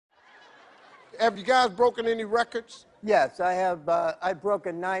Have you guys broken any records? Yes, I have. I've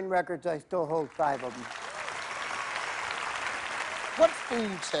broken 9 records. I still hold 5 of them. What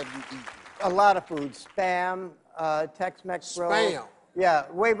foods have you eaten? A lot of food. Spam, Tex-Mex rolls. Spam? Yeah,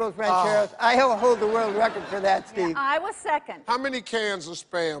 huevos rancheros. I hold the world record for that, Steve. Yeah, I was second. How many cans of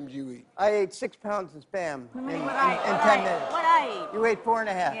Spam you eat? I ate 6 pounds of Spam in 10 minutes. What I eat? You ate 4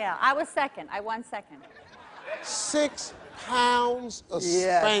 1/2. Yeah, I was second. I won second. 6 pounds of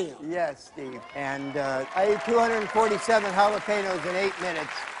Spam? Yes, Steve. And I ate 247 jalapenos in 8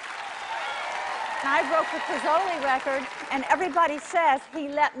 minutes. I broke the Pizzoli record, and everybody says he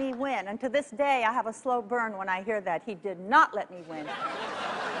let me win. And to this day, I have a slow burn when I hear that. He did not let me win.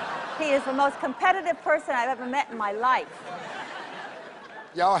 He is the most competitive person I've ever met in my life.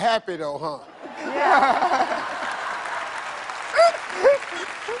 Y'all happy though, huh? Yeah.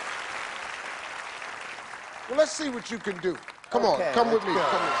 Well, let's see what you can do. Come on, come with me. Come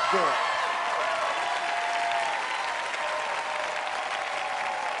on. Do it.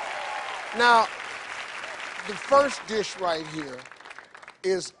 Now, the first dish right here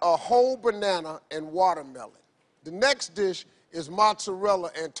is a whole banana and watermelon. The next dish is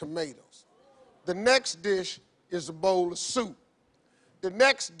mozzarella and tomatoes. The next dish is a bowl of soup. The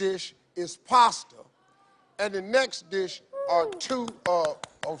next dish is pasta. And the next dish are 2, oh,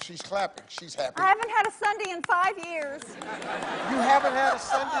 she's clapping. She's happy. I haven't had a Sunday in 5 years. You haven't had a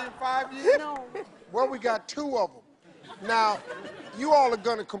Sunday in 5 years? No. Well, we got 2 of them. Now, you all are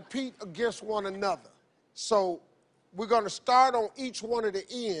going to compete against one another. So we're going to start on each one of the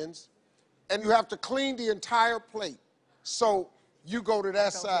ends, and you have to clean the entire plate. So you go to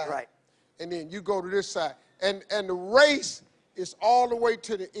that side, right, and then you go to this side. And the race is all the way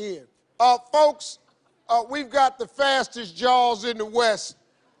to the end. Folks, we've got the fastest jaws in the West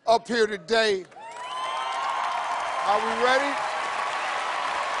up here today. Are we ready?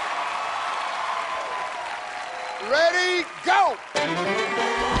 Ready, go!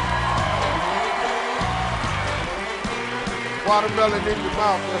 Watermelon in your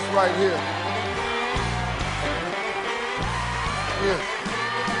mouth, that's right here. Yeah.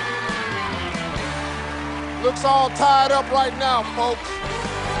 Looks all tied up right now, folks.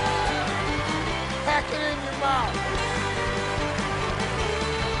 Pack it in your mouth.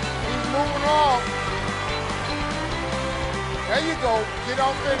 He's moving on. There you go, get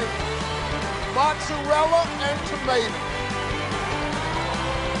off in it. Mozzarella and tomato.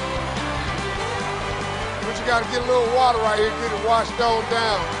 But you gotta get a little water right here, get it washed on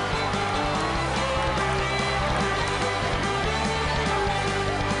down.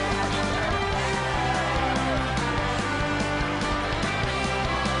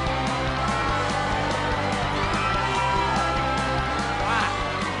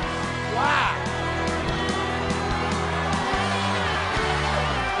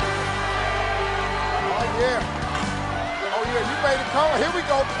 Here we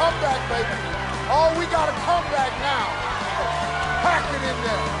go, comeback, baby. Oh, we got a comeback now. Pack it in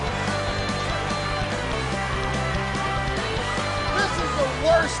there. This is the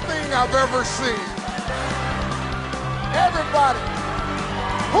worst thing I've ever seen. Everybody,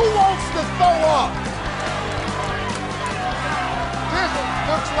 who wants to throw up? This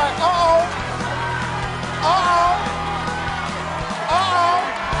looks like, uh-oh. Uh-oh.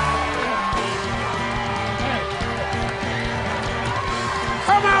 Uh-oh.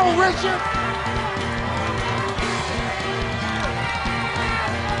 Come on, Richard!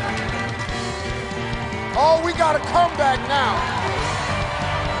 Oh, we got a comeback now.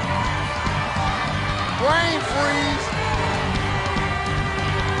 Brain freeze.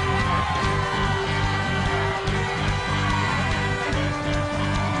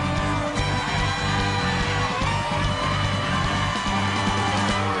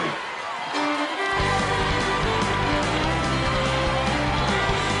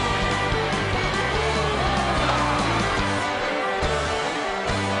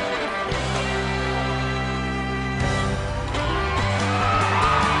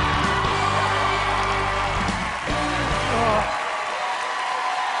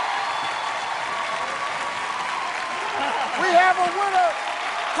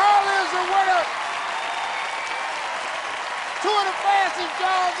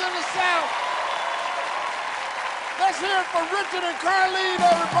 In the South. Let's hear it for Richard and Carlene,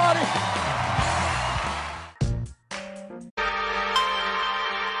 everybody.